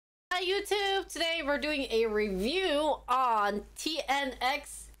Hi YouTube! Today we're doing a review on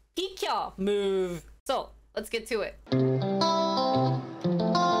TNX Hikyo move. So let's get to it.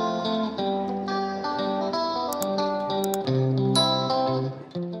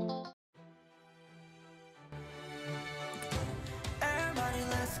 Everybody,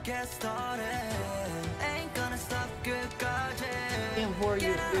 let's get started. Ain't gonna stop 끝까지. Damn, who are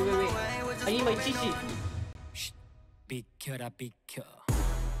you? Wait. I need my chichi. 비켜라 비켜.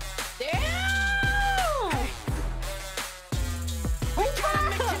 Damn!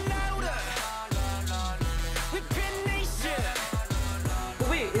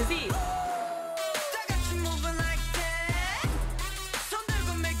 Wait, is he?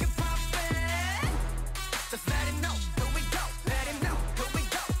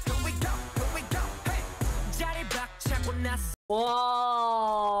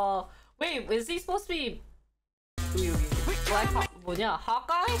 Whoa! Wait, is he supposed to be Black 뭐냐?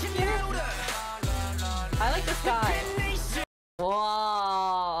 Hawkeye here? I like this guy.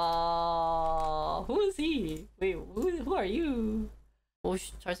 Wow! Who is he? Wait, who are you? Oh,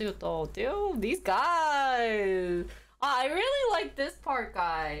 잘생겼다. Damn, these guys. I really like this part,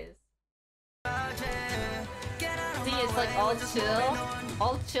 guys. See, it's like all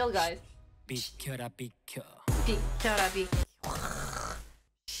chill, guys. 비켜라 비켜. 비켜라 비켜.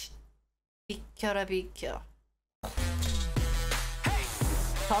 비켜라 비켜.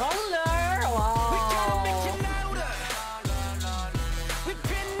 잘하는데? 와.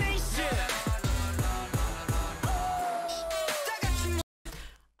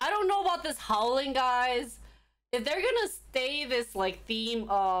 I don't know about this howling, guys. If they're gonna stay this like theme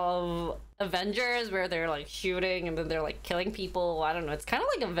of Avengers where they're like shooting and then they're like killing people, I don't know. It's kind of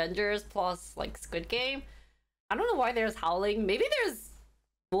like Avengers plus like Squid Game. I don't know why there's howling. Maybe there's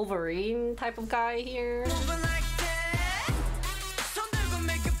Wolverine type of guy here.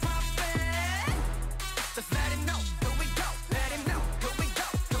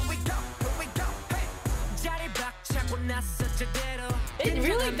 It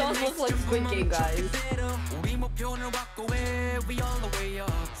really does look like Squid Game, guys.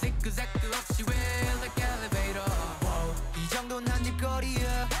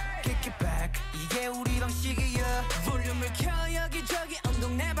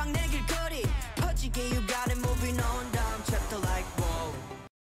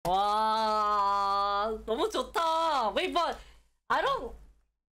 Wow, 너무 좋다. Wait, but I don't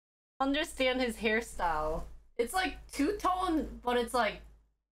understand his hairstyle. It's like two-tone, but it's like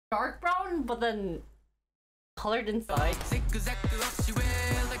dark brown, but then colored inside.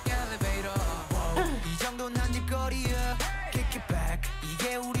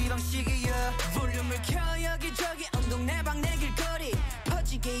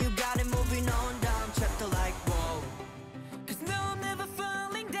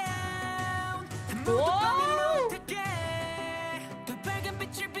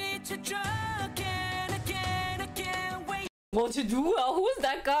 쟤 누구야? Who's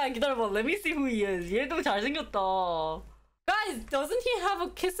that guy? 기다려봐. Let me see who he is. 얘도 잘생겼다. Guys, doesn't he have a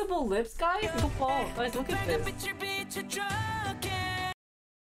kissable lips, guys? 이거 봐. Guys, look at this.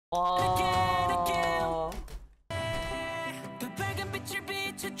 와.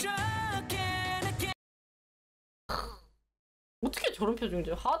 어떻게 저런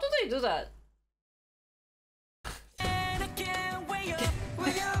표정이지? How do they do that?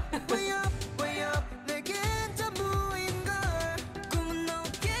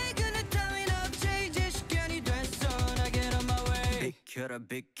 비켜라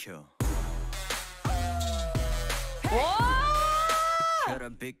비켜. 와! 비켜라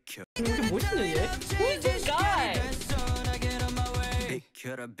비켜. 이렇게 멋있네 얘. Who's this guy?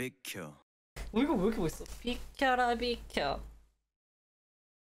 비켜라 비켜. 이거 왜 이렇게 멋있어? 비켜라 비켜.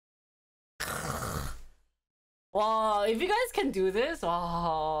 Wow, if you guys can do this,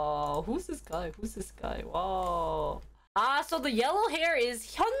 wow. Who's this guy? Who's this guy? Wow. Ah, so the yellow hair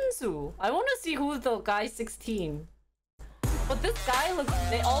is Hyunsu. I want to see who's the guy 16. But this guy looks,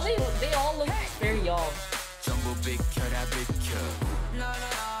 they all look very young. 전부 비켜라 비켜.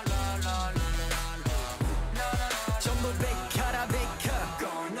 전부 비켜라 비켜.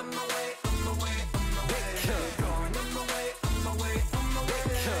 Going on my way, on my way, on my way. Going on my way, on my way, on my way.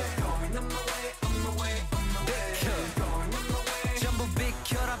 Going on my way, on my way, on my way. Going on my way. 전부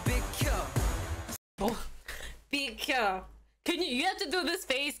비켜라 비켜. Oh, 비켜. You have to do this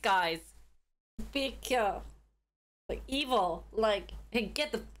face, guys. 비켜. Like evil, like, hey,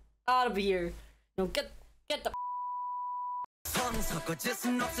 get the out of here. No, get the.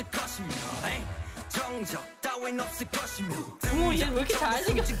 어머, 얘 왜 이렇게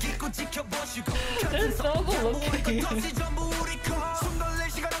잘생겼어? They're so good looking.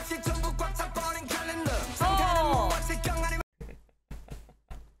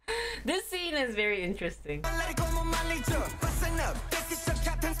 is very interesting.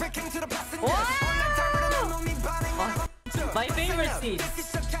 Wow! My favorite scene.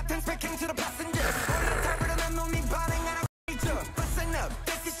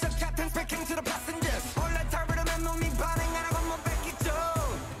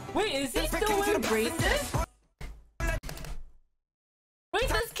 Wait, is he still wearing braces? Wait,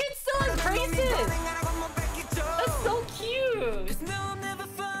 this kid still has braces! That's so cute!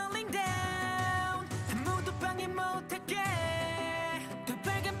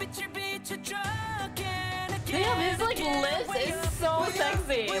 Damn, his like lips is so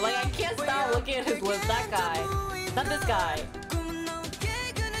sexy. Like I can't stop looking at his lips. That guy, not this guy.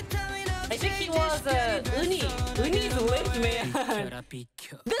 I think he was Uni's lips man.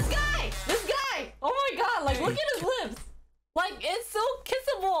 This guy! Oh my god! Like look at his lips. Like it's so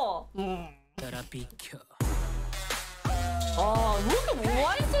kissable. Oh look at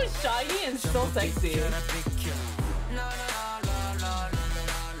why it's so shiny and so sexy.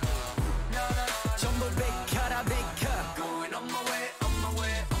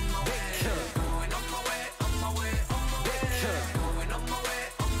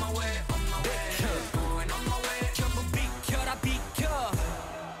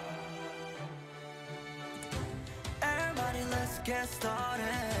 Get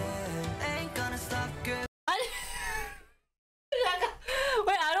started. Ain't gonna stop good.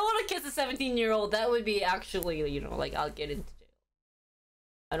 Wait, I don't want to kiss a 17-year-old. That would be actually, you know, like I'll get into jail.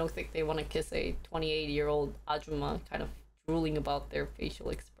 I don't think they want to kiss a 28-year-old ajumma kind of drooling about their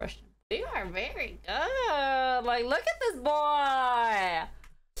facial expression. They are very good. Like, look at this boy.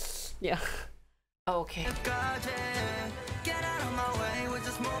 Yeah. Okay. Get out of my way. We're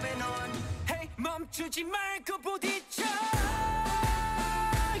just moving on. Hey, 멈추지 말고 부딪혀.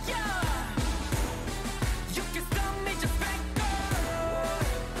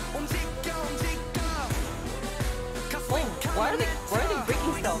 Why are they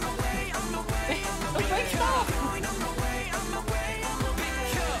breaking stuff? Don't break stuff!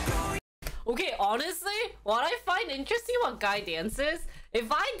 Okay, honestly, what I find interesting about guy dances,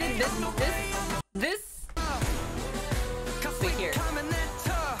 if I did this wait here.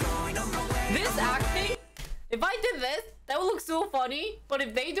 This acting, if I did this, that would look so funny. But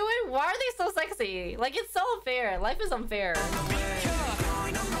if they do it, why are they so sexy? Like, it's so unfair. Life is unfair.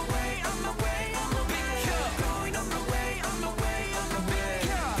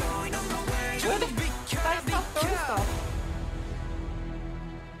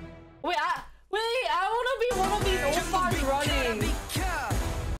 Wait, I wanna be one of these oppas running.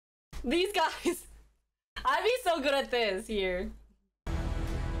 These guys. I'd be so good at this here.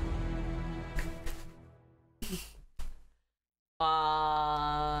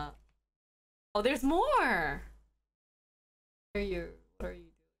 Oh, there's more. What are you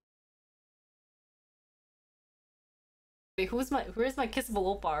doing? Wait, where's my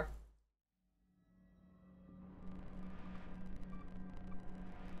kissable oppa?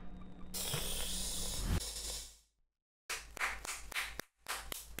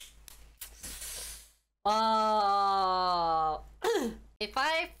 If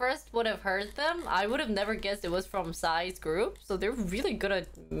I first would have heard them, I would have never guessed it was from Psy's group. So they're really good at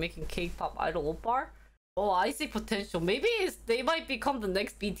making K-pop idol oppa. Oh, I see potential. Maybe they might become the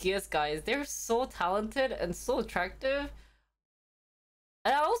next BTS guys. They're so talented and so attractive.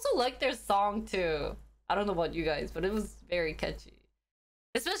 And I also like their song too. I don't know about you guys, but it was very catchy.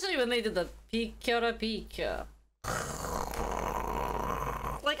 Especially when they did the Pikara Pika.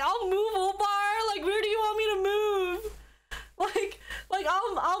 Like, I'll move, Obar. Like, where do you want me to move? Like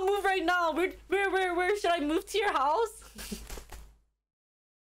I'll move right now. Where should I move to your house?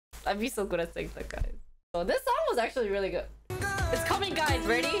 I'd be so good at saying that, guys. So this song was actually really good. It's coming, guys.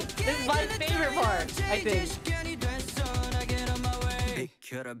 Ready? This is my favorite part, I think.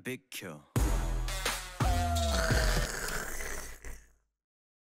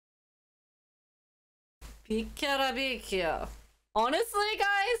 Pikara. Honestly,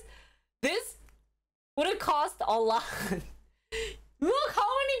 guys, this would have cost a lot. Look how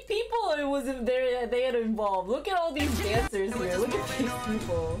many people it was in there they had involved. Look at all these dancers here. Look at these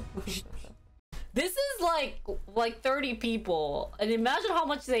people. This is like 30 people, and imagine how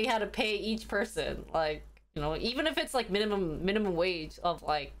much they had to pay each person. Like, you know, even if it's like minimum wage of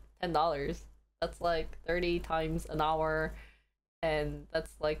like $10, that's like 30 times an hour, and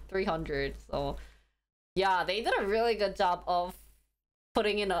that's like 300. So yeah, they did a really good job of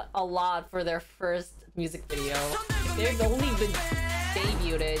putting in a lot for their first music video. They've only been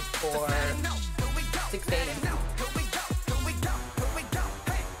debuted for 6 days.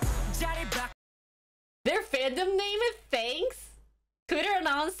 Their fandom name is Thanks? Twitter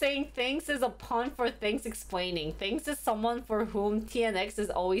announced saying thanks is a pun for thanks explaining. Thanks is someone for whom TNX is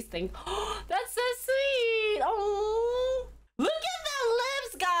always thankful. That's so sweet. Oh, look at the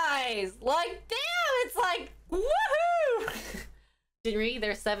lips, guys. Like, damn, it's like, woohoo. Jinri,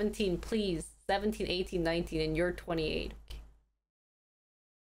 they're 17, please. 17, 18, 19, and you're 28. Okay.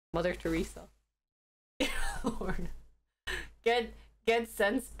 Mother Teresa. Lord. Get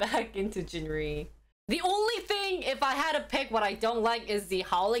sense back into Jinri. The only thing, if I had to pick what I don't like, is the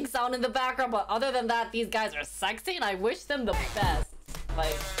howling sound in the background. But other than that, these guys are sexy and I wish them the best.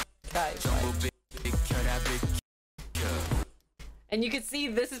 Like, guys. Like. And you can see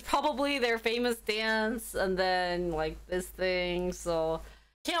this is probably their famous dance. And then, like, this thing. So,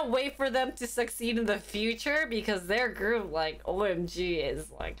 can't wait for them to succeed in the future. Because their group, like, OMG is,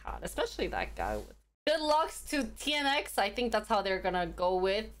 like, hot. Especially that guy with. Good lucks to TNX. I think that's how they're gonna go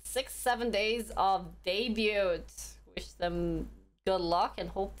with 6-7 days of debut. Wish them good luck and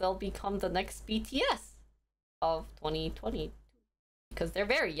hope they'll become the next BTS of 2020. Because they're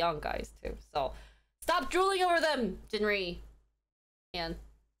very young guys too. So stop drooling over them, Jinri. And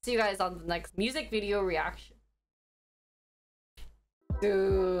see you guys on the next music video reaction.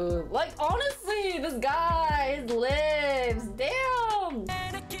 Dude, like honestly, this guy's lives. Damn.